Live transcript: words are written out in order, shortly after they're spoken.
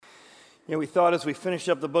We thought as we finish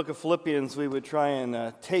up the book of Philippians, we would try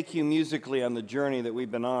and take you musically on the journey that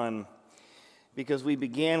we've been on, because we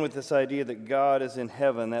began with this idea that God is in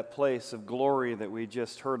heaven, that place of glory that we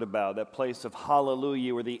just heard about, that place of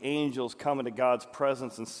hallelujah where the angels come into God's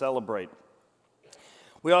presence and celebrate.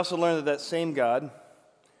 We also learned that that same God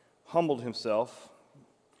humbled himself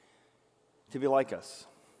to be like us,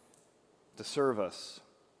 to serve us,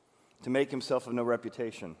 to make himself of no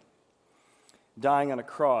reputation, dying on a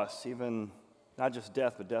cross, even not just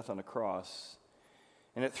death, but death on a cross.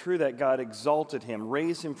 And that through that, God exalted him,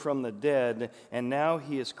 raised him from the dead, and now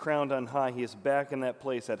he is crowned on high. He is back in that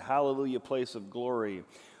place, that hallelujah place of glory,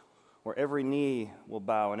 where every knee will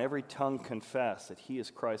bow and every tongue confess that he is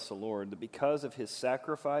Christ the Lord, that because of his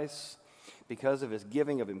sacrifice, because of his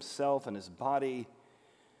giving of himself and his body,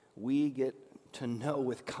 we get to know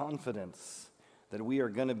with confidence that we are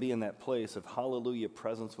going to be in that place of hallelujah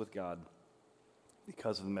presence with God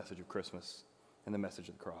because of the message of Christmas and the message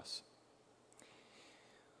of the cross.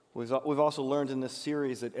 We've also learned in this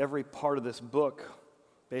series that every part of this book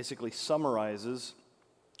basically summarizes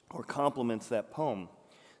or complements that poem.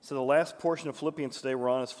 So the last portion of Philippians today we're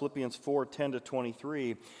on is Philippians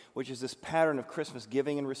 4:10-23, which is this pattern of Christmas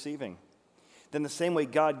giving and receiving. Then the same way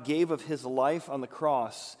God gave of his life on the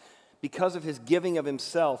cross, because of his giving of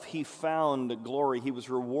himself, he found glory. He was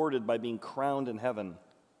rewarded by being crowned in heaven.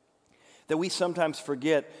 That we sometimes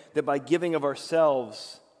forget that by giving of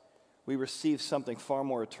ourselves, we receive something far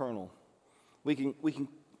more eternal. We can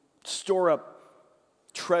store up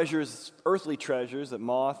treasures, earthly treasures that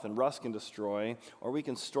moth and rust can destroy, or we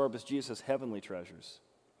can store up as Jesus' heavenly treasures.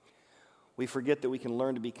 We forget that we can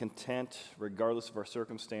learn to be content regardless of our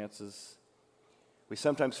circumstances. We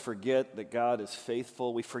sometimes forget that God is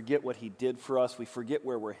faithful. We forget what he did for us. We forget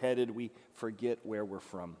where we're headed. We forget where we're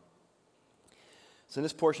from. So in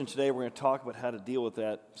this portion today, we're going to talk about how to deal with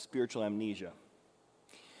that spiritual amnesia.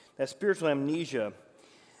 That spiritual amnesia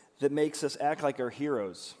that makes us act like our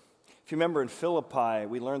heroes. If you remember in Philippi,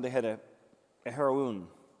 we learned they had a heroine.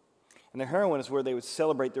 And the heroine is where they would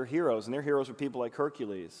celebrate their heroes. And their heroes were people like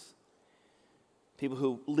Hercules. People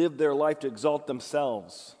who lived their life to exalt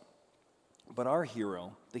themselves. But our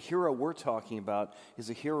hero, the hero we're talking about, is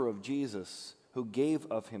a hero of Jesus who gave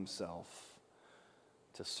of himself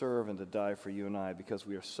to serve and to die for you and I because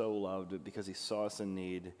we are so loved, because he saw us in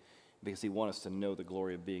need, because he wants us to know the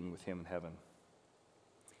glory of being with him in heaven.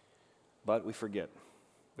 But we forget.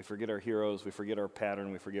 We forget our heroes, we forget our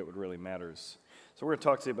pattern, we forget what really matters. So we're going to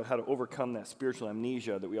talk today about how to overcome that spiritual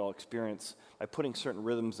amnesia that we all experience by putting certain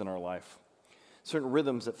rhythms in our life. Certain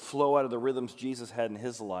rhythms that flow out of the rhythms Jesus had in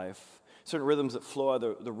his life. Certain rhythms that flow out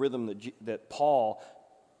of the rhythm that Paul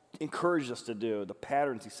encouraged us to do, the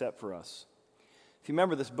patterns he set for us. If you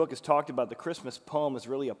remember, this book has talked about the Christmas poem is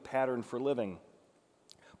really a pattern for living.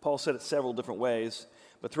 Paul said it several different ways,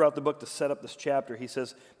 but throughout the book to set up this chapter, he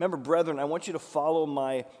says, remember, brethren, I want you to follow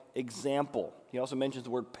my example. He also mentions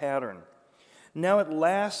the word pattern. Now at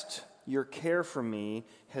last your care for me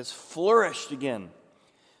has flourished again.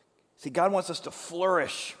 See, God wants us to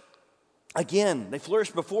flourish again. They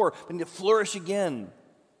flourished before, but need to flourish again.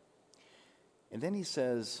 And then he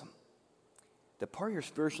says that part of your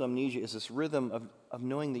spiritual amnesia is this rhythm of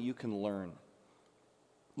knowing that you can learn.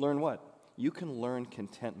 Learn what? You can learn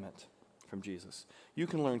contentment from Jesus. You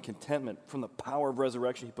can learn contentment from the power of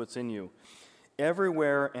resurrection he puts in you.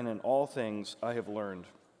 Everywhere and in all things I have learned.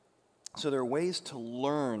 So there are ways to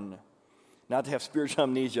learn, not to have spiritual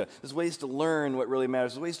amnesia. There's ways to learn what really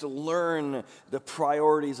matters. There's ways to learn the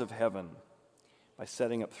priorities of heaven by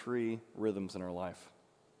setting up 3 rhythms in our life.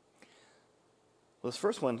 Well, this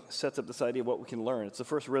first one sets up this idea of what we can learn. It's the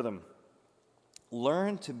first rhythm.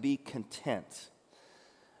 Learn to be content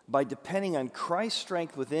by depending on Christ's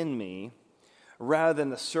strength within me rather than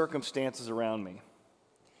the circumstances around me.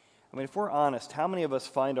 I mean, if we're honest, how many of us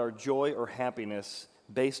find our joy or happiness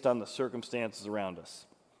based on the circumstances around us?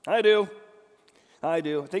 I do.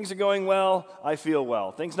 Things are going well, I feel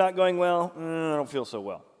well. Things not going well, I don't feel so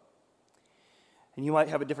well. And you might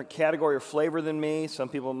have a different category or flavor than me. Some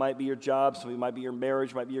people might be your job, some people might be your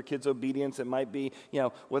marriage, might be your kids' obedience, it might be,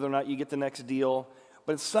 whether or not you get the next deal.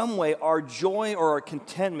 But in some way, our joy or our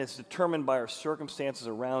contentment is determined by our circumstances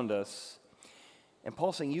around us. And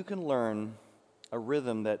Paul's saying you can learn a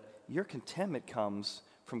rhythm that your contentment comes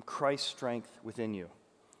from Christ's strength within you.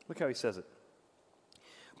 Look how he says it.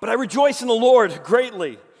 But I rejoice in the Lord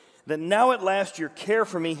greatly that now at last your care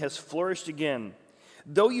for me has flourished again.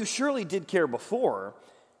 Though you surely did care before,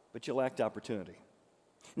 but you lacked opportunity.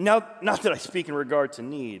 Now, not that I speak in regard to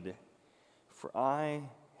need, for I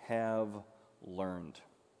have learned.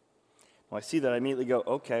 When I see that, I immediately go,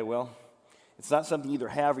 okay, well, It's not something you either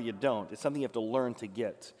have or you don't. It's something you have to learn to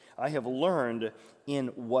get. I have learned in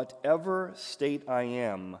whatever state I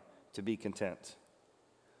am to be content.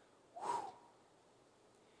 Whew.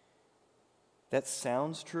 That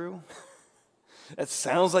sounds true. That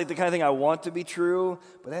sounds like the kind of thing I want to be true,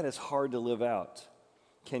 but that is hard to live out.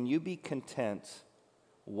 Can you be content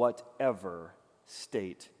whatever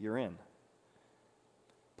state you're in?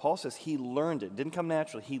 Paul says he learned it. It didn't come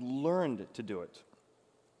naturally. He learned to do it.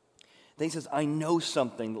 Then he says, I know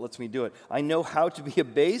something that lets me do it. I know how to be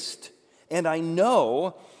abased, and I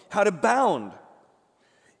know how to abound.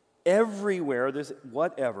 Everywhere, there's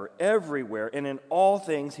whatever, everywhere, and in all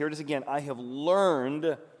things, here it is again, I have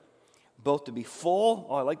learned both to be full,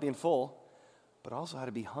 I like being full, but also how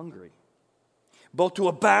to be hungry. Both to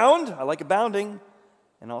abound, I like abounding,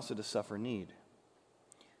 and also to suffer need.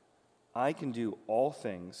 I can do all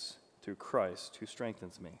things through Christ who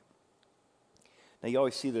strengthens me. Now, you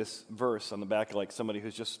always see this verse on the back of like somebody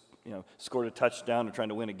who's just, scored a touchdown or trying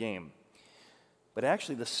to win a game. But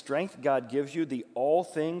actually, the strength God gives you, the all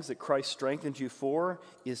things that Christ strengthens you for,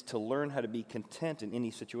 is to learn how to be content in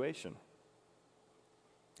any situation.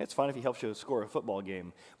 It's fine if he helps you score a football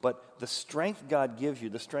game, but the strength God gives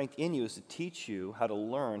you, the strength in you, is to teach you how to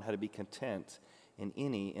learn how to be content in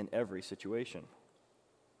any and every situation.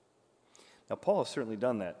 Now, Paul has certainly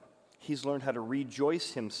done that. He's learned how to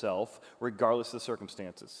rejoice himself regardless of the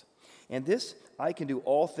circumstances. And this, I can do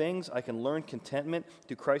all things, I can learn contentment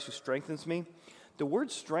through Christ who strengthens me. The word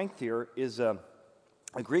strength here is a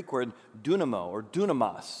Greek word dunamo or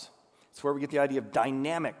dunamos. It's where we get the idea of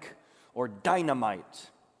dynamic or dynamite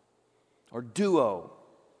or duo.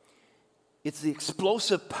 It's the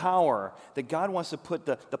explosive power that God wants to put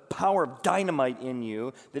the power of dynamite in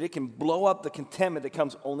you, that it can blow up the contentment that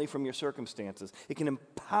comes only from your circumstances. It can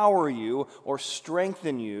empower you or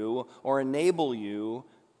strengthen you or enable you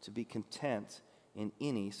to be content in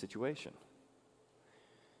any situation.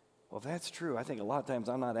 Well, if that's true, I think a lot of times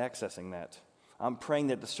I'm not accessing that. I'm praying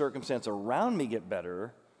that the circumstance around me get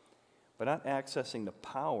better, but not accessing the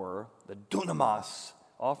power, the dunamis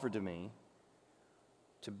offered to me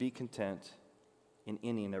to be content in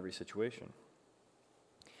any and every situation.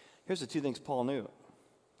 Here's the two things Paul knew.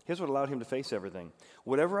 Here's what allowed him to face everything.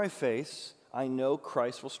 Whatever I face, I know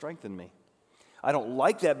Christ will strengthen me. I don't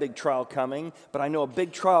like that big trial coming, but I know a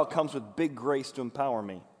big trial comes with big grace to empower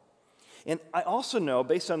me. And I also know,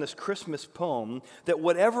 based on this Christmas poem, that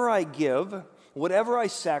whatever I give, whatever I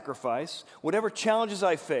sacrifice, whatever challenges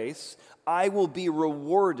I face, I will be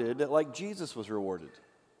rewarded like Jesus was rewarded.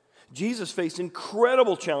 Jesus faced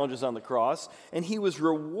incredible challenges on the cross, and he was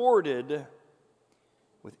rewarded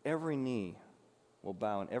with every knee will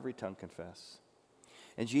bow and every tongue confess.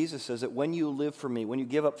 And Jesus says that when you live for me, when you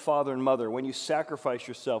give up father and mother, when you sacrifice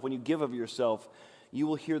yourself, when you give of yourself, you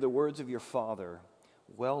will hear the words of your Father,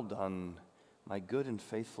 well done, my good and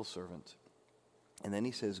faithful servant. And then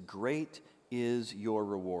he says, great is your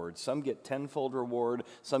reward. Some get 10-fold reward,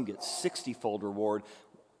 some get 60-fold reward,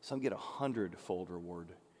 some get 100-fold reward.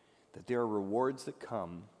 That there are rewards that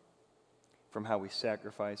come from how we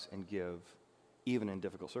sacrifice and give, even in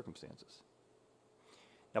difficult circumstances.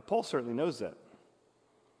 Now, Paul certainly knows that.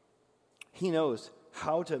 He knows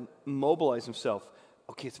how to mobilize himself.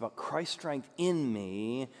 Okay, it's about Christ's strength in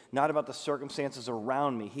me, not about the circumstances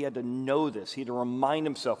around me. He had to know this. He had to remind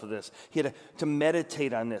himself of this. He had to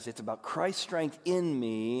meditate on this. It's about Christ's strength in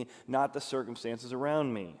me, not the circumstances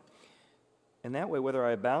around me. And that way, whether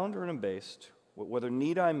I abound or am abased, whether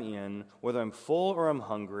need I'm in, whether I'm full or I'm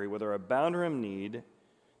hungry, whether I abound or am need,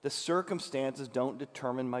 the circumstances don't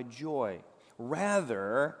determine my joy.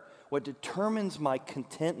 Rather, what determines my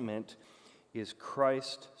contentment is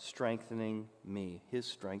Christ strengthening me, his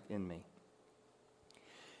strength in me.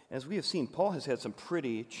 As we have seen, Paul has had some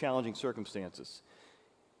pretty challenging circumstances.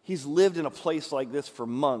 He's lived in a place like this for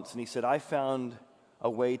months, and he said, I found a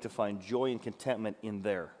way to find joy and contentment in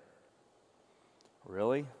there.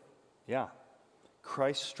 Really? Yeah.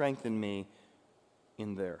 Christ strengthened me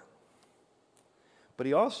in there. But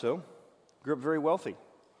he also grew up very wealthy.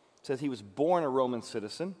 It says he was born a Roman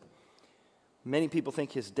citizen. Many people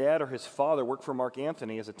think his dad or his father worked for Mark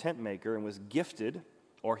Antony as a tent maker and was gifted,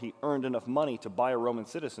 or he earned enough money to buy a Roman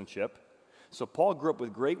citizenship. So Paul grew up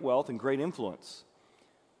with great wealth and great influence.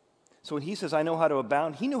 So when he says, I know how to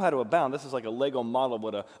abound, he knew how to abound. This is like a Lego model of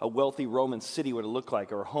what a wealthy Roman city would have looked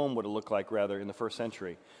like, or a home would have looked like, rather, in the first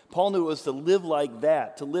century. Paul knew it was to live like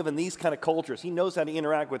that, to live in these kind of cultures. He knows how to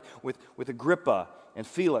interact with Agrippa and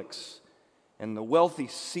Felix and the wealthy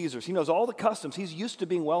Caesars. He knows all the customs. He's used to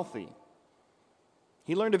being wealthy.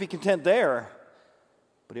 He learned to be content there,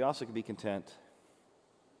 but he also could be content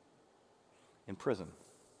in prison.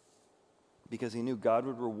 because he knew God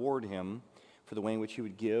would reward him for the way in which he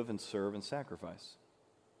would give and serve and sacrifice.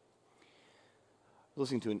 I was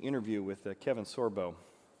listening to an interview with Kevin Sorbo.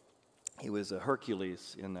 He was a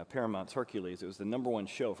Hercules in Paramount's Hercules. It was the #1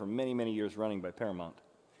 show for many, many years running by Paramount.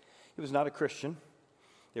 He was not a Christian.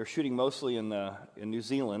 They were shooting mostly in New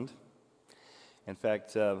Zealand. In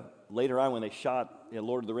fact, later on when they shot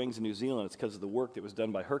Lord of the Rings in New Zealand, it's because of the work that was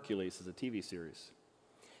done by Hercules as a TV series.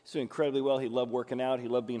 He's doing incredibly well. He loved working out. He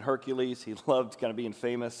loved being Hercules. He loved kind of being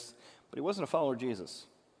famous. But he wasn't a follower of Jesus.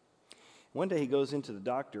 One day he goes into the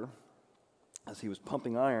doctor as he was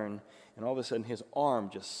pumping iron, and all of a sudden his arm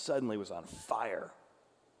just suddenly was on fire.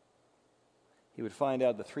 He would find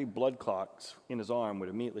out the 3 blood clots in his arm would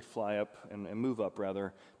immediately fly up and move up,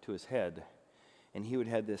 rather, to his head. And he would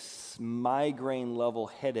have this migraine-level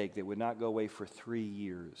headache that would not go away for 3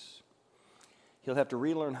 years. He'll have to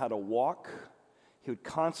relearn how to walk. He would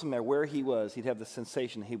constantly, no matter where he was, he'd have the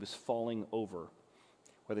sensation that he was falling over,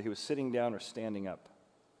 whether he was sitting down or standing up.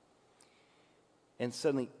 And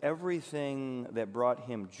suddenly everything that brought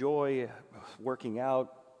him joy, working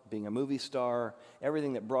out, being a movie star,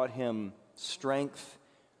 everything that brought him strength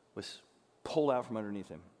was pulled out from underneath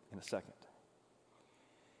him in a second.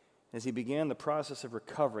 As he began the process of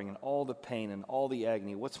recovering and all the pain and all the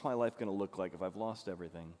agony, what's my life going to look like if I've lost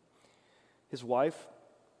everything? His wife,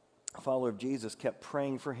 a follower of Jesus, kept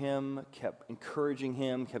praying for him, kept encouraging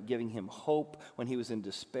him, kept giving him hope when he was in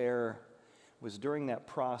despair. It was during that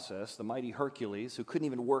process, the mighty Hercules, who couldn't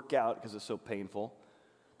even work out because it's so painful,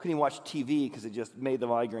 couldn't even watch TV because it just made the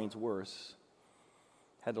migraines worse,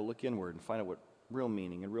 had to look inward and find out what real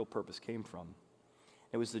meaning and real purpose came from.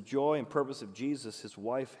 It was the joy and purpose of Jesus his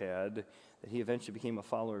wife had that he eventually became a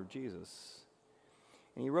follower of Jesus.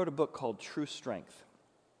 And he wrote a book called True Strength.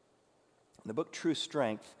 In the book True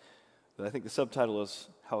Strength, I think the subtitle is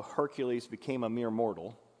How Hercules Became a Mere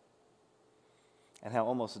Mortal and How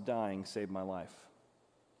Almost Dying Saved My Life.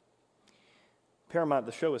 Paramount,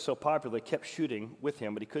 the show was so popular, they kept shooting with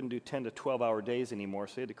him, but he couldn't do 10 to 12-hour days anymore,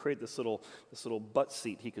 so he had to create this little butt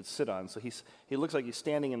seat he could sit on. So he looks like he's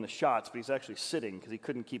standing in the shots, but he's actually sitting because he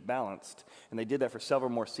couldn't keep balanced. And they did that for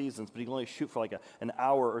several more seasons, but he could only shoot for like an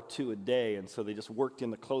hour or 2 a day, and so they just worked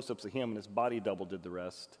in the close-ups of him, and his body double did the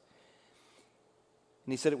rest.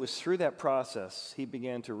 And he said it was through that process he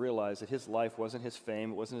began to realize that his life wasn't his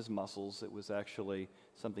fame, it wasn't his muscles, it was actually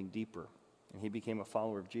something deeper. And he became a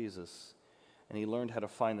follower of Jesus. And he learned how to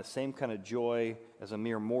find the same kind of joy as a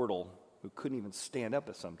mere mortal who couldn't even stand up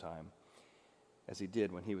at some time as he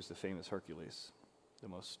did when he was the famous Hercules, the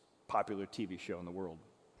most popular TV show in the world.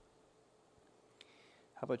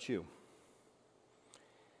 How about you?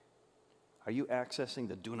 Are you accessing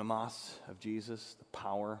the dunamis of Jesus, the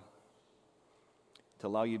power to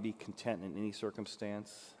allow you to be content in any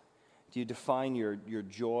circumstance? Do you define your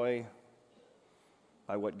joy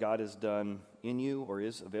by what God has done in you or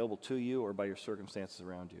is available to you, or by your circumstances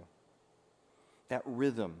around you? That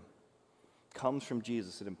rhythm comes from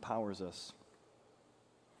Jesus. It empowers us.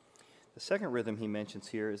 The second rhythm he mentions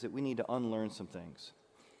here is that we need to unlearn some things.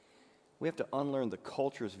 We have to unlearn the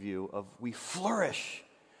culture's view of we flourish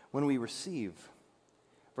when we receive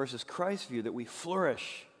versus Christ's view that we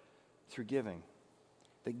flourish through giving.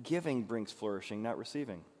 That giving brings flourishing, not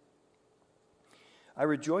receiving. I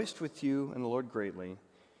rejoiced with you in the Lord greatly.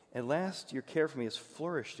 At last your care for me has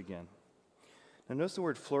flourished again. Now notice the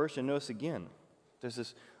word flourish, and notice again, there's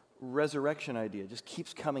this resurrection idea. It just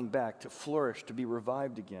keeps coming back to flourish, to be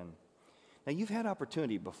revived again. Now you've had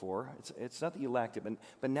opportunity before. It's not that you lacked it,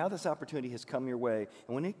 but now this opportunity has come your way.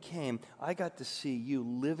 And when it came, I got to see you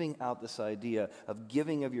living out this idea of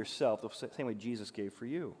giving of yourself the same way Jesus gave for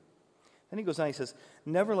you. Then he goes on, he says,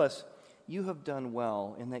 nevertheless, you have done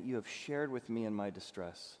well in that you have shared with me in my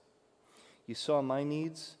distress. You saw my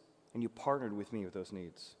needs, and you partnered with me with those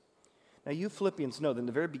needs. Now you Philippians know that in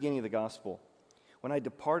the very beginning of the gospel, when I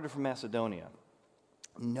departed from Macedonia,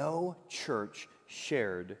 no church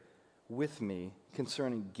shared with me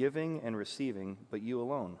concerning giving and receiving, but you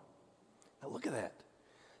alone. Now look at that.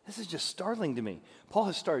 This is just startling to me. Paul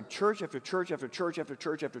has started church after church after church after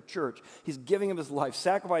church after church. He's giving of his life,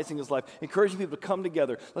 sacrificing his life, encouraging people to come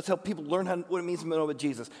together. Let's help people learn what it means to know with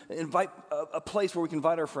Jesus. Invite a place where we can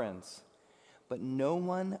invite our friends. But no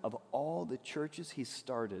one of all the churches he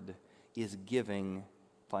started is giving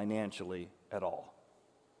financially at all.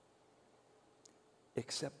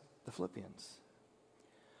 Except the Philippians,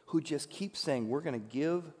 who just keep saying, we're going to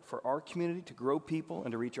give for our community to grow people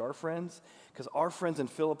and to reach our friends, because our friends in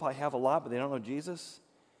Philippi have a lot, but they don't know Jesus.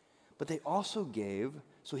 But they also gave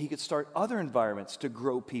so he could start other environments to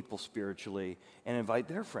grow people spiritually and invite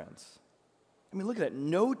their friends. I mean, look at that.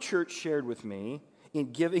 No church shared with me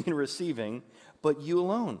in giving and receiving, but you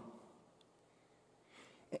alone.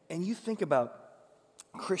 And you think about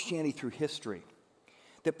Christianity through history,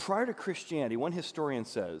 that prior to Christianity, one historian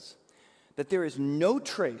says that there is no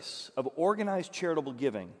trace of organized charitable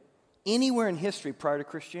giving anywhere in history prior to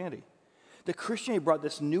Christianity. That Christianity brought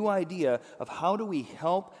this new idea of how do we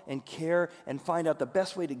help and care and find out the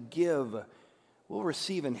best way to give. We'll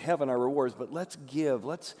receive in heaven our rewards, but let's give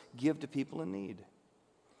to people in need.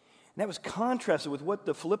 And that was contrasted with what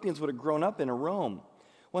the Philippians would have grown up in Rome.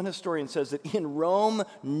 One historian says that in Rome,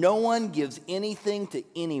 no one gives anything to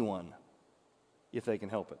anyone if they can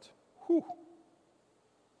help it. Whew.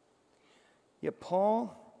 Yet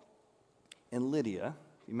Paul and Lydia,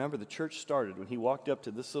 remember the church started when he walked up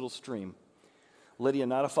to this little stream. Lydia,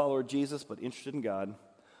 not a follower of Jesus, but interested in God.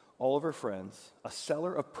 All of her friends, a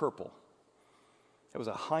seller of purple. That was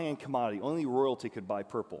a high-end commodity. Only royalty could buy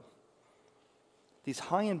purple. These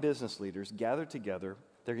high-end business leaders gathered together.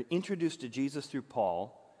 They're introduced to Jesus through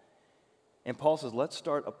Paul. And Paul says, let's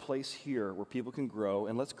start a place here where people can grow,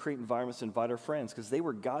 and let's create environments to invite our friends, because they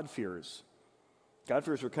were God-fearers.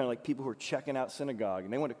 God-fearers were kind of like people who were checking out synagogue,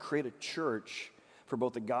 and they wanted to create a church for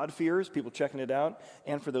both the God-fearers, people checking it out,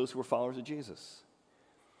 and for those who were followers of Jesus.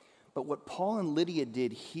 But what Paul and Lydia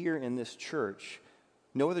did here in this church,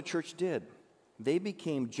 no other church did. They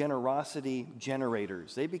became generosity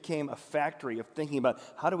generators. They became a factory of thinking about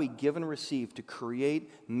how do we give and receive to create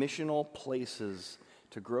missional places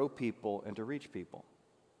to grow people and to reach people.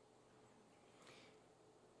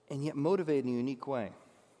 And yet motivated in a unique way.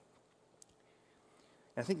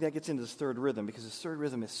 And I think that gets into this third rhythm, because this third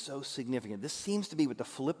rhythm is so significant. This seems to be what the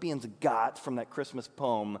Philippians got from that Christmas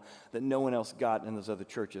poem that no one else got in those other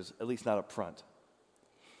churches, at least not up front.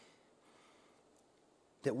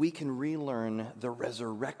 That we can relearn the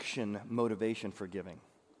resurrection motivation for giving.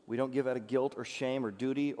 We don't give out of guilt or shame or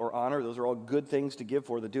duty or honor. Those are all good things to give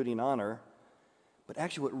for, the duty and honor. But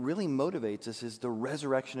actually what really motivates us is the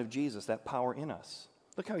resurrection of Jesus, that power in us.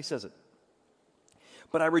 Look how he says it.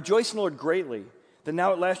 But I rejoice in the Lord greatly that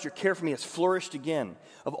now at last your care for me has flourished again.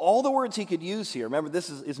 Of all the words he could use here, remember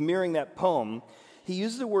this is mirroring that poem, he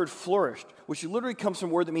uses the word flourished, which literally comes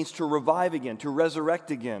from a word that means to revive again, to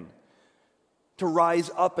resurrect again, to rise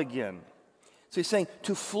up again. So he's saying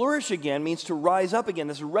to flourish again means to rise up again.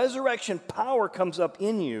 This resurrection power comes up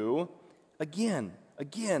in you again.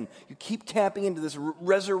 You keep tapping into this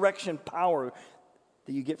resurrection power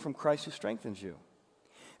that you get from Christ who strengthens you.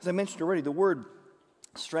 As I mentioned already, the word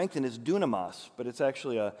strengthen is dunamis, but it's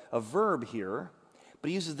actually a verb here. But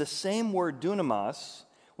he uses the same word dunamis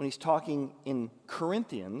when he's talking in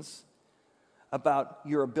Corinthians about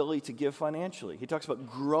your ability to give financially. He talks about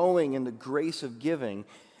growing in the grace of giving.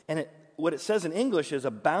 And what it says in English is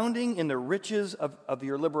abounding in the riches of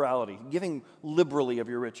your liberality, giving liberally of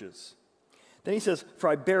your riches. Then he says, for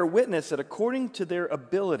I bear witness that according to their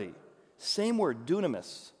ability, same word,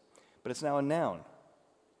 dunamis, but it's now a noun.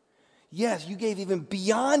 Yes, you gave even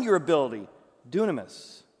beyond your ability,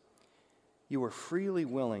 dunamis. You were freely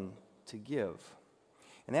willing to give.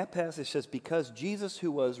 And that passage says, because Jesus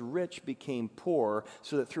who was rich became poor,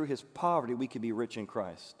 so that through his poverty we could be rich in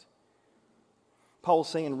Christ. Paul will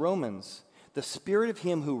say in Romans, the spirit of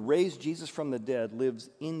him who raised Jesus from the dead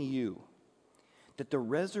lives in you. That the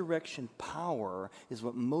resurrection power is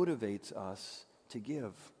what motivates us to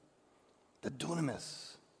give. The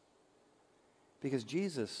dunamis. Because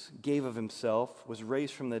Jesus gave of himself, was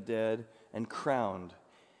raised from the dead, and crowned.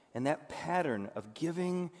 And that pattern of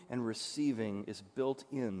giving and receiving is built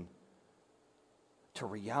in to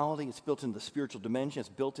reality. It's built into the spiritual dimension. It's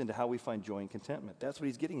built into how we find joy and contentment. That's what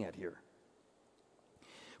he's getting at here.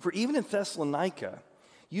 For even in Thessalonica,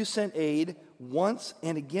 you sent aid once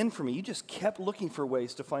and again for me. You just kept looking for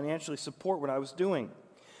ways to financially support what I was doing.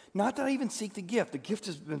 Not that I even seek the gift. The gift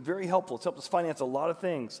has been very helpful. It's helped us finance a lot of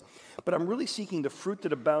things. But I'm really seeking the fruit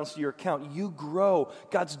that abounds to your account. You grow.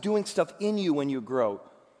 God's doing stuff in you when you grow.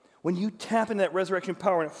 When you tap into that resurrection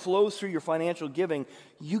power and it flows through your financial giving,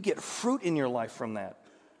 you get fruit in your life from that.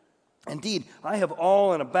 Indeed, I have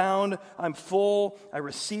all and abound. I'm full. I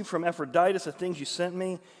received from Epaphroditus the things you sent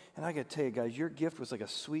me. And I got to tell you guys, your gift was like a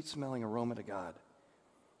sweet-smelling aroma to God.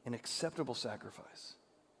 An acceptable sacrifice.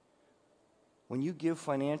 When you give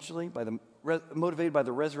financially, motivated by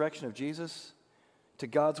the resurrection of Jesus, to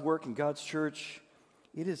God's work and God's church,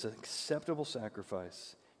 it is an acceptable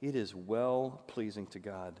sacrifice. It is well-pleasing to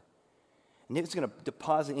God. And it's going to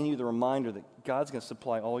deposit in you the reminder that God's going to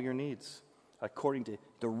supply all your needs according to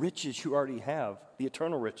the riches you already have, the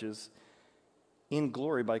eternal riches, in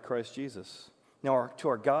glory by Christ Jesus. Now, to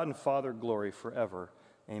our God and Father, glory forever.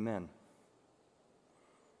 Amen.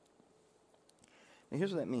 Now,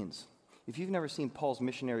 here's what that means. If you've never seen Paul's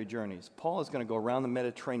missionary journeys, Paul is going to go around the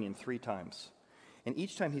Mediterranean 3 times. And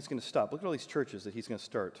each time he's going to stop. Look at all these churches that he's going to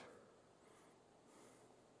start.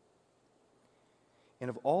 And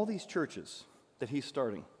of all these churches that he's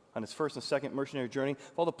starting on his first and second missionary journey,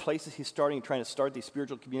 of all the places he's starting, trying to start these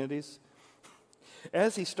spiritual communities,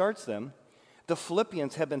 as he starts them, the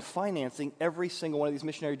Philippians have been financing every single one of these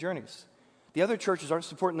missionary journeys. The other churches aren't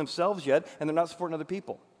supporting themselves yet, and they're not supporting other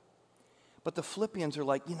people. But the Philippians are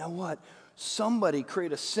like, you know what? Somebody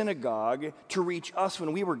create a synagogue to reach us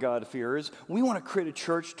when we were God-fearers. We want to create a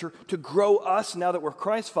church to grow us now that we're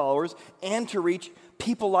Christ followers and to reach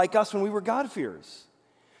people like us when we were God-fearers.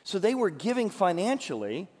 So they were giving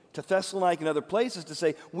financially to Thessalonica and other places to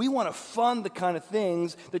say, we want to fund the kind of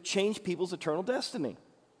things that change people's eternal destiny.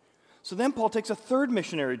 So then Paul takes a third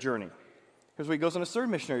missionary journey. Here's where he goes on his third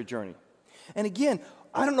missionary journey. And again,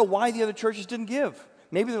 I don't know why the other churches didn't give.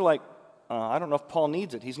 Maybe they're like, I don't know if Paul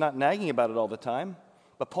needs it. He's not nagging about it all the time.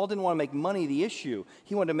 But Paul didn't want to make money the issue.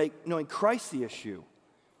 He wanted to make knowing Christ the issue.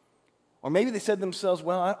 Or maybe they said to themselves,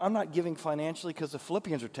 well, I'm not giving financially because the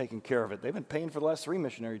Philippians are taking care of it. They've been paying for the last 3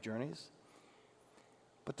 missionary journeys.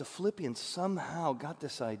 But the Philippians somehow got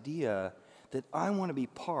this idea that I want to be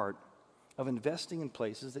part of investing in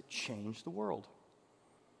places that change the world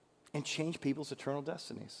and change people's eternal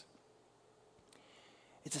destinies.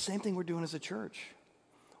 It's the same thing we're doing as a church.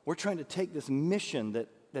 We're trying to take this mission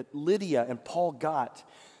that Lydia and Paul got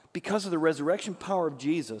because of the resurrection power of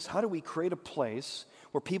Jesus. How do we create a place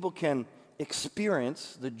where people can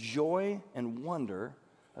experience the joy and wonder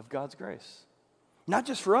of God's grace? Not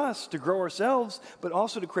just for us to grow ourselves, but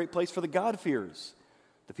also to create a place for the God-fearers,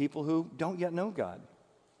 the people who don't yet know God.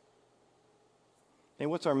 And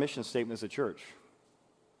what's our mission statement as a church?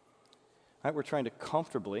 Right, we're trying to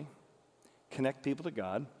comfortably connect people to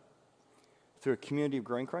God through a community of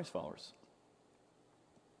growing Christ followers.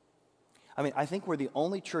 I mean, I think we're the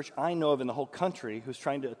only church I know of in the whole country who's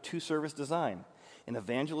trying to a 2-service design, an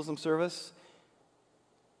evangelism service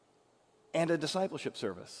and a discipleship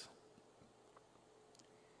service.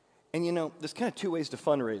 And you know, there's kind of 2 ways to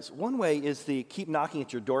fundraise. One way is the keep knocking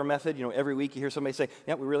at your door method. You know, every week you hear somebody say,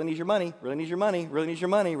 yeah, we really need your money, really need your money, really need your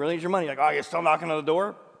money, really need your money. Like, oh, you're still knocking on the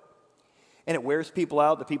door? And it wears people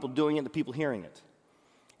out, the people doing it, the people hearing it.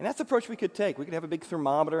 And that's the approach we could take. We could have a big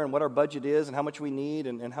thermometer and what our budget is and how much we need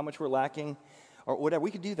and how much we're lacking or whatever. We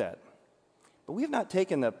could do that. But we have not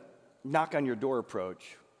taken the knock on your door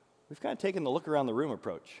approach. We've kind of taken the look around the room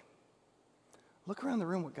approach. Look around the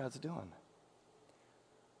room what God's doing.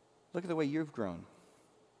 Look at the way you've grown.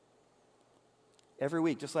 Every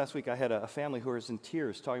week, just last week, I had a family who was in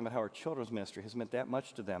tears talking about how our children's ministry has meant that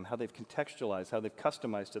much to them, how they've contextualized, how they've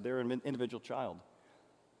customized to their individual child.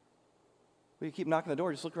 Well, you keep knocking the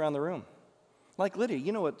door, just look around the room. Like Lydia,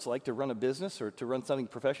 you know what it's like to run a business or to run something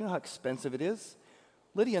professional, how expensive it is.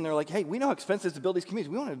 Lydia and they're like, hey, we know how expensive it is to build these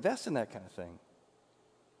communities. We want to invest in that kind of thing.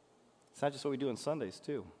 It's not just what we do on Sundays,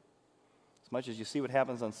 too. As much as you see what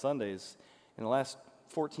happens on Sundays, in the last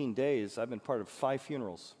 14 days, I've been part of 5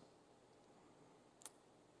 funerals.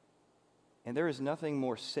 And there is nothing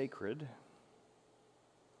more sacred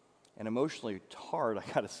and emotionally hard, I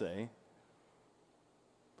gotta say,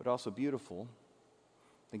 but also beautiful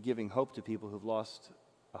than giving hope to people who've lost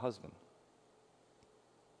a husband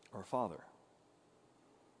or a father.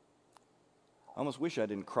 I almost wish I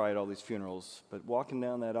didn't cry at all these funerals, but walking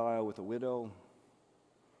down that aisle with a widow,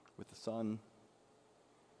 with a son,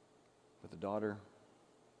 with a daughter,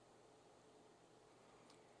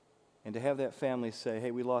 and to have that family say, hey,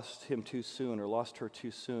 we lost him too soon or lost her too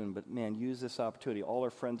soon, but man, use this opportunity. All our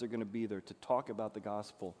friends are going to be there to talk about the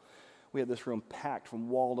gospel. We had this room packed from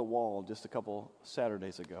wall to wall just a couple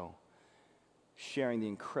Saturdays ago, sharing the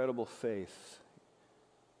incredible faith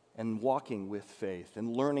and walking with faith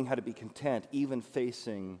and learning how to be content, even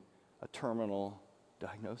facing a terminal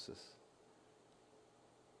diagnosis.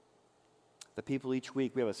 The people each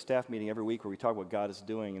week, we have a staff meeting every week where we talk about what God is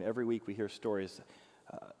doing, and every week we hear stories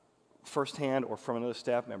firsthand or from another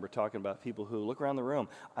staff member talking about people who look around the room.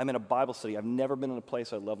 I'm in a Bible study. I've never been in a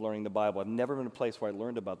place I love learning the Bible. I've never been in a place where I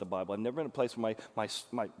learned about the Bible. I've never been in a place where my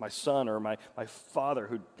son or my father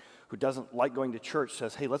who doesn't like going to church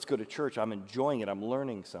says, hey, let's go to church. I'm enjoying it. I'm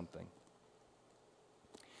learning something.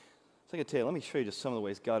 So I can tell you, let me show you just some of the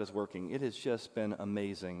ways God is working. It has just been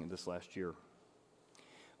amazing this last year.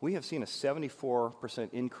 We have seen a 74%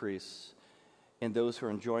 increase in those who are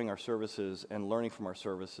enjoying our services and learning from our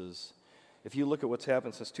services. If you look at what's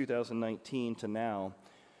happened since 2019 to now,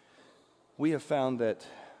 we have found that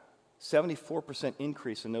 74%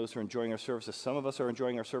 increase in those who are enjoying our services. Some of us are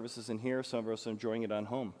enjoying our services in here, some of us are enjoying it on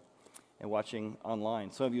home. and watching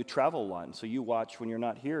online. Some of you travel a lot, and so you watch when you're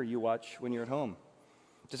not here, you watch when you're at home.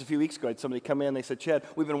 Just a few weeks ago, I had somebody come in, they said, Chad,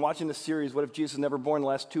 we've been watching this series, What If Jesus Was Never Born, the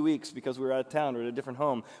last 2 weeks because we were out of town or at a different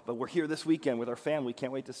home, but we're here this weekend with our family,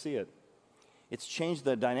 can't wait to see it. It's changed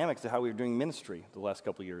the dynamics of how we were doing ministry the last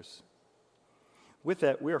couple of years. With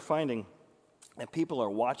that, we are finding that people are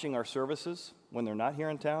watching our services when they're not here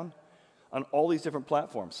in town on all these different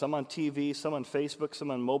platforms, some on TV, some on Facebook, some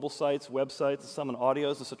on mobile sites, websites, some on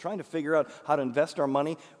audios. And so trying to figure out how to invest our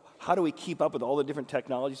money, how do we keep up with all the different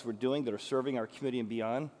technologies we're doing that are serving our community and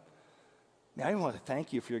beyond? Man, I want to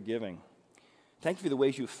thank you for your giving. Thank you for the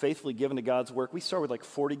ways you've faithfully given to God's work. We started with like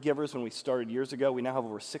 40 givers when we started years ago. We now have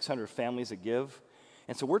over 600 families that give.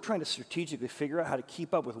 And so we're trying to strategically figure out how to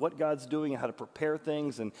keep up with what God's doing and how to prepare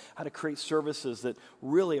things and how to create services that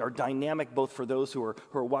really are dynamic both for those who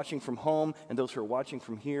are watching from home and those who are watching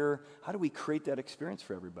from here. How do we create that experience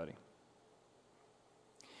for everybody?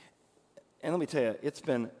 And let me tell you, it's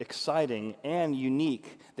been exciting and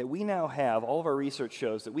unique that we now have, all of our research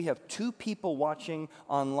shows that we have 2 people watching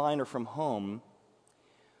online or from home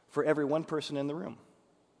for every 1 person in the room.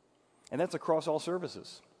 And that's across all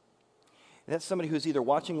services. That's somebody who's either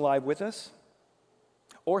watching live with us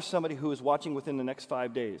or somebody who is watching within the next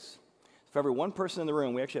 5 days. For every 1 person in the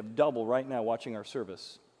room, we actually have double right now watching our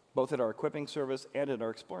service, both at our equipping service and at our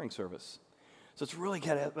exploring service. So it's really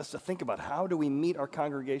got us to think about how do we meet our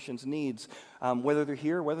congregation's needs, whether they're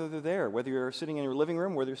here, whether they're there, whether you're sitting in your living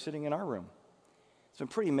room, whether you're sitting in our room. It's been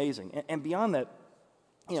pretty amazing. And beyond that,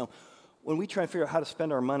 when we try to figure out how to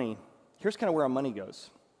spend our money, here's kind of where our money goes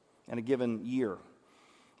in a given year.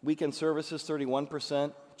 Weekend services,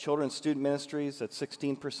 31%. Children's student ministries, that's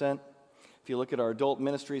 16%. If you look at our adult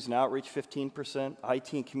ministries and outreach, 15%.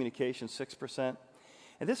 IT and communication, 6%.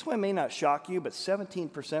 And this one may not shock you, but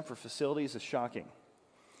 17% for facilities is shocking.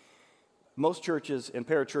 Most churches and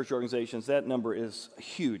parachurch organizations, that number is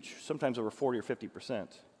huge, sometimes over 40 or 50%.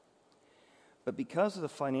 But because of the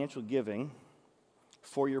financial giving,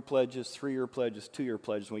 4-year pledges, 3-year pledges, 2-year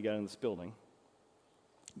pledges when we got in this building,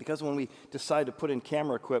 because when we decided to put in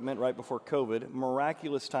camera equipment right before COVID,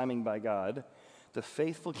 miraculous timing by God, the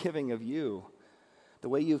faithful giving of you, the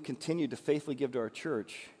way you've continued to faithfully give to our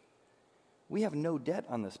church, we have no debt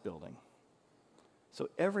on this building. So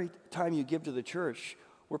every time you give to the church,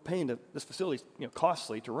 we're paying this facility,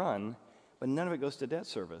 costly to run, but none of it goes to debt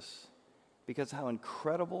service because how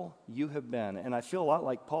incredible you have been. And I feel a lot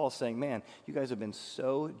like Paul saying, man, you guys have been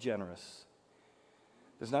so generous.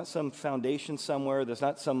 There's not some foundation somewhere. There's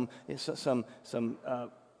not some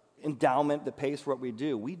endowment that pays for what we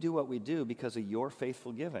do. We do what we do because of your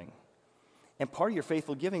faithful giving. And part of your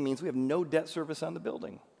faithful giving means we have no debt service on the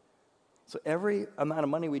building. So every amount of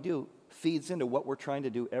money we do feeds into what we're trying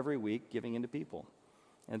to do every week, giving into people.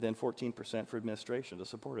 And then 14% for administration to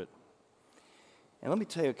support it. And let me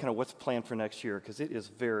tell you kind of what's planned for next year, because it is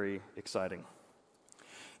very exciting.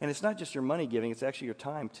 And it's not just your money giving, it's actually your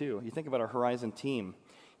time too. You think about our Horizon team.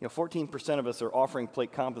 14% of us are offering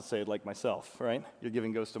plate compensated like myself, right? Your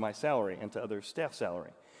giving goes to my salary and to other staff salary.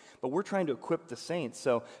 But we're trying to equip the saints.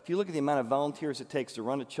 So if you look at the amount of volunteers it takes to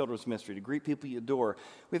run a children's ministry, to greet people at your door,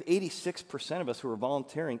 we have 86% of us who are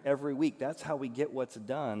volunteering every week. That's how we get what's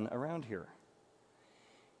done around here.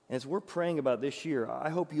 And as we're praying about this year, I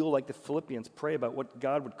hope you'll, like the Philippians, pray about what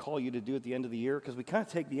God would call you to do at the end of the year, because we kind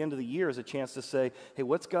of take the end of the year as a chance to say, hey,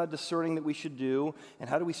 what's God discerning that we should do, and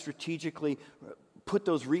how do we strategically put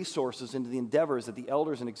those resources into the endeavors that the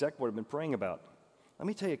elders and exec board have been praying about. Let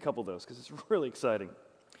me tell you a couple of those, because it's really exciting.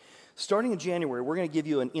 Starting in January, we're going to give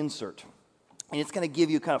you an insert, and it's going to give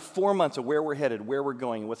you kind of 4 months of where we're headed, where we're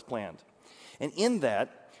going, and what's planned. And in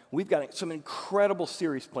that, we've got some incredible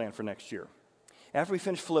series planned for next year. After we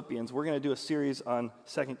finish Philippians, we're going to do a series on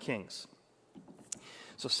 2 Kings.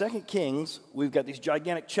 So 2 Kings, we've got these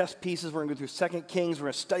gigantic chess pieces. We're going to go through 2 Kings. We're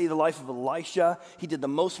going to study the life of Elisha. He did the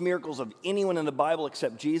most miracles of anyone in the Bible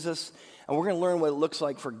except Jesus. And we're going to learn what it looks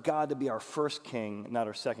like for God to be our first king, not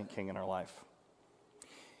our second king in our life.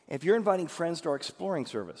 If you're inviting friends to our exploring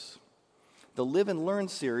service, the Live and Learn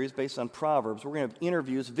series based on Proverbs, we're going to have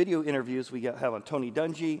interviews, video interviews we have on Tony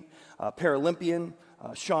Dungy, Paralympian,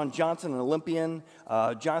 Sean Johnson, an Olympian,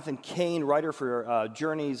 Jonathan Kane, writer for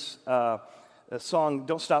Journey's song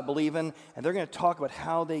Don't Stop Believin', and they're going to talk about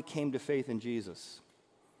how they came to faith in Jesus.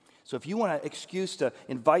 So if you want an excuse to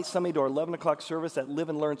invite somebody to our 11 o'clock service, that Live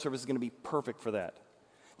and Learn service is going to be perfect for that.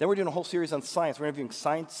 Then we're doing a whole series on science. We're interviewing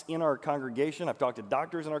science in our congregation. I've talked to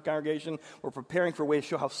doctors in our congregation. We're preparing for a way to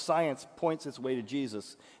show how science points its way to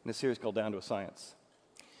Jesus in a series called Down to a Science.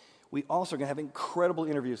 We also are going to have incredible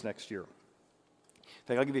interviews next year. In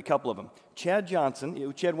fact, I'll give you a couple of them.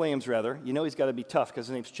 Chad Williams, rather. You know he's got to be tough because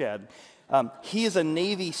his name's Chad. He is a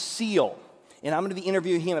Navy SEAL, and I'm going to be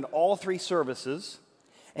interviewing him at all 3 services,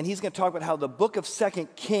 and he's going to talk about how the book of 2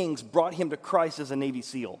 Kings brought him to Christ as a Navy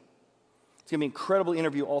SEAL. It's going to be an incredible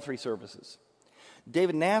interview, all 3 services.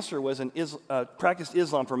 David Nasser practiced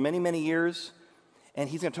Islam for many, many years, and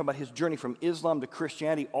he's going to talk about his journey from Islam to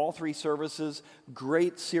Christianity, all 3 services.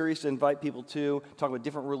 Great series to invite people to, talk about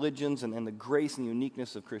different religions and the grace and the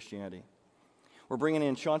uniqueness of Christianity. We're bringing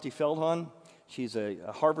in Shanti Feldhahn. She's a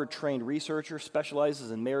Harvard-trained researcher,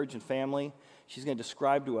 specializes in marriage and family. She's going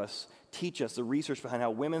to teach us the research behind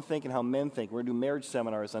how women think and how men think. We're going to do marriage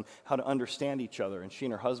seminars on how to understand each other, and she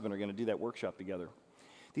and her husband are going to do that workshop together.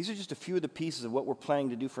 These are just a few of the pieces of what we're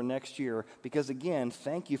planning to do for next year because, again,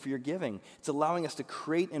 thank you for your giving. It's allowing us to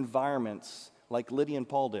create environments like Lydia and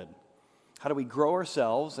Paul did. How do we grow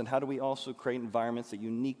ourselves, and how do we also create environments that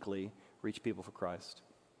uniquely reach people for Christ?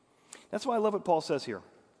 That's why I love what Paul says here.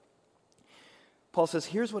 Paul says,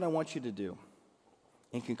 here's what I want you to do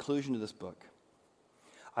in conclusion to this book.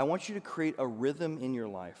 I want you to create a rhythm in your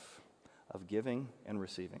life of giving and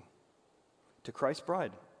receiving to Christ's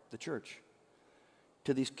bride, the church,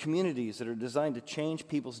 to these communities that are designed to change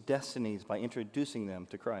people's destinies by introducing them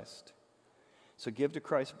to Christ. So give to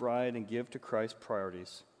Christ's bride and give to Christ's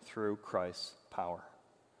priorities through Christ's power.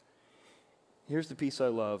 Here's the piece I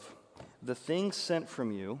love. The thing sent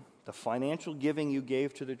from you, the financial giving you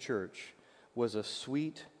gave to the church, was a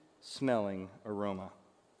sweet-smelling aroma.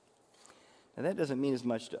 Now that doesn't mean as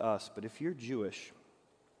much to us, but if you're Jewish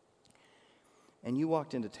and you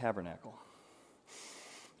walked into Tabernacle,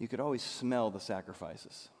 you could always smell the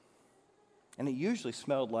sacrifices. And it usually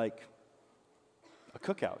smelled like a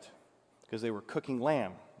cookout because they were cooking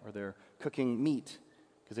lamb or they're cooking meat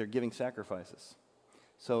because they're giving sacrifices.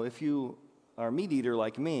 So if you are a meat eater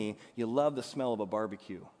like me, you love the smell of a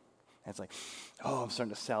barbecue. And it's like, oh, I'm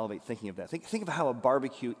starting to salivate thinking of that. Think of how a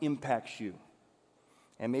barbecue impacts you.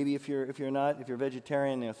 And maybe if you're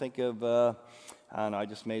vegetarian, think of, I don't know, I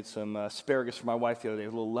just made some asparagus for my wife the other day, a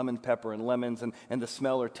little lemon pepper and lemons and the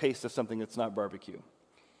smell or taste of something that's not barbecue.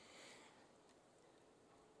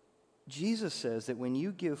 Jesus says that when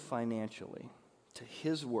you give financially to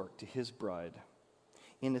his work, to his bride,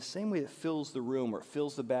 in the same way that fills the room or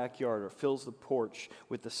fills the backyard or fills the porch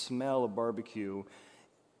with the smell of barbecue,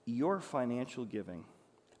 your financial giving,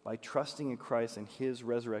 by trusting in Christ and his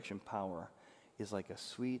resurrection power, is like a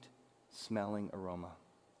sweet-smelling aroma,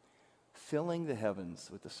 filling the heavens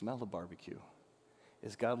with the smell of barbecue,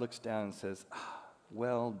 as God looks down and says,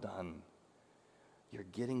 well done. You're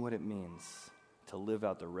getting what it means to live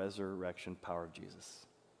out the resurrection power of Jesus.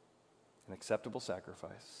 An acceptable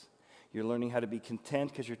sacrifice. You're learning how to be content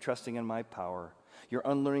because you're trusting in my power. You're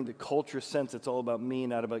unlearning the culture sense it's all about me,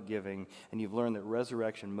 not about giving. And you've learned that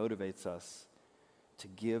resurrection motivates us to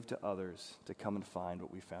give to others, to come and find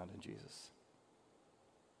what we found in Jesus.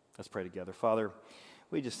 Let's pray together. Father,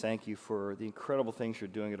 we just thank you for the incredible things you're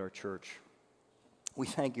doing at our church. We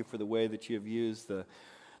thank you for the way that you have used the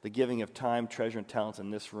giving of time, treasure, and talents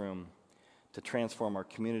in this room to transform our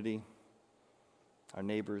community, our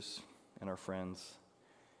neighbors, and our friends.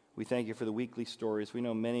 We thank you for the weekly stories. We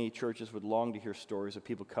know many churches would long to hear stories of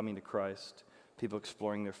people coming to Christ, people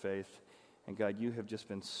exploring their faith. And God, you have just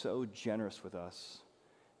been so generous with us,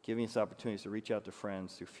 giving us opportunities to reach out to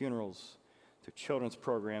friends through funerals, through children's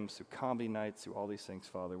programs, through comedy nights, through all these things,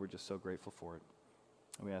 Father. We're just so grateful for it.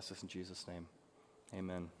 And we ask this in Jesus' name.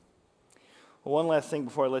 Amen. Well, one last thing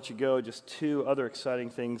before I let you go, just 2 other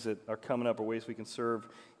exciting things that are coming up or ways we can serve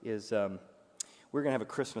is we're going to have a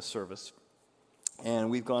Christmas service.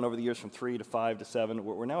 And we've gone over the years from 3 to 5 to 7.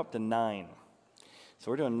 We're now up to 9.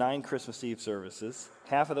 So we're doing 9 Christmas Eve services.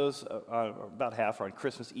 Half of those, about half, are on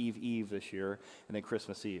Christmas Eve this year, and then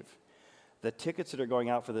Christmas Eve. The tickets that are going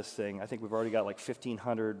out for this thing, I think we've already got like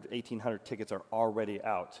 1,500, 1,800 tickets are already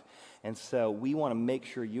out. And so we want to make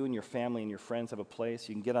sure you and your family and your friends have a place.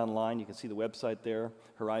 You can get online. You can see the website there,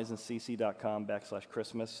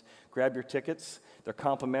 horizonscc.com/Christmas. Grab your tickets. They're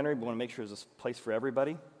complimentary, but we want to make sure there's a place for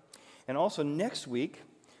everybody. And also next week,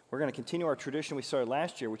 we're going to continue our tradition we started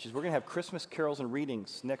last year, which is we're going to have Christmas carols and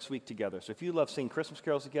readings next week together. So if you love seeing Christmas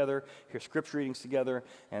carols together, hear scripture readings together,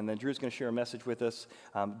 and then Drew's going to share a message with us,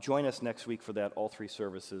 join us next week for that, all 3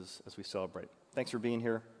 services as we celebrate. Thanks for being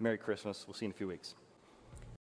here. Merry Christmas. We'll see you in a few weeks.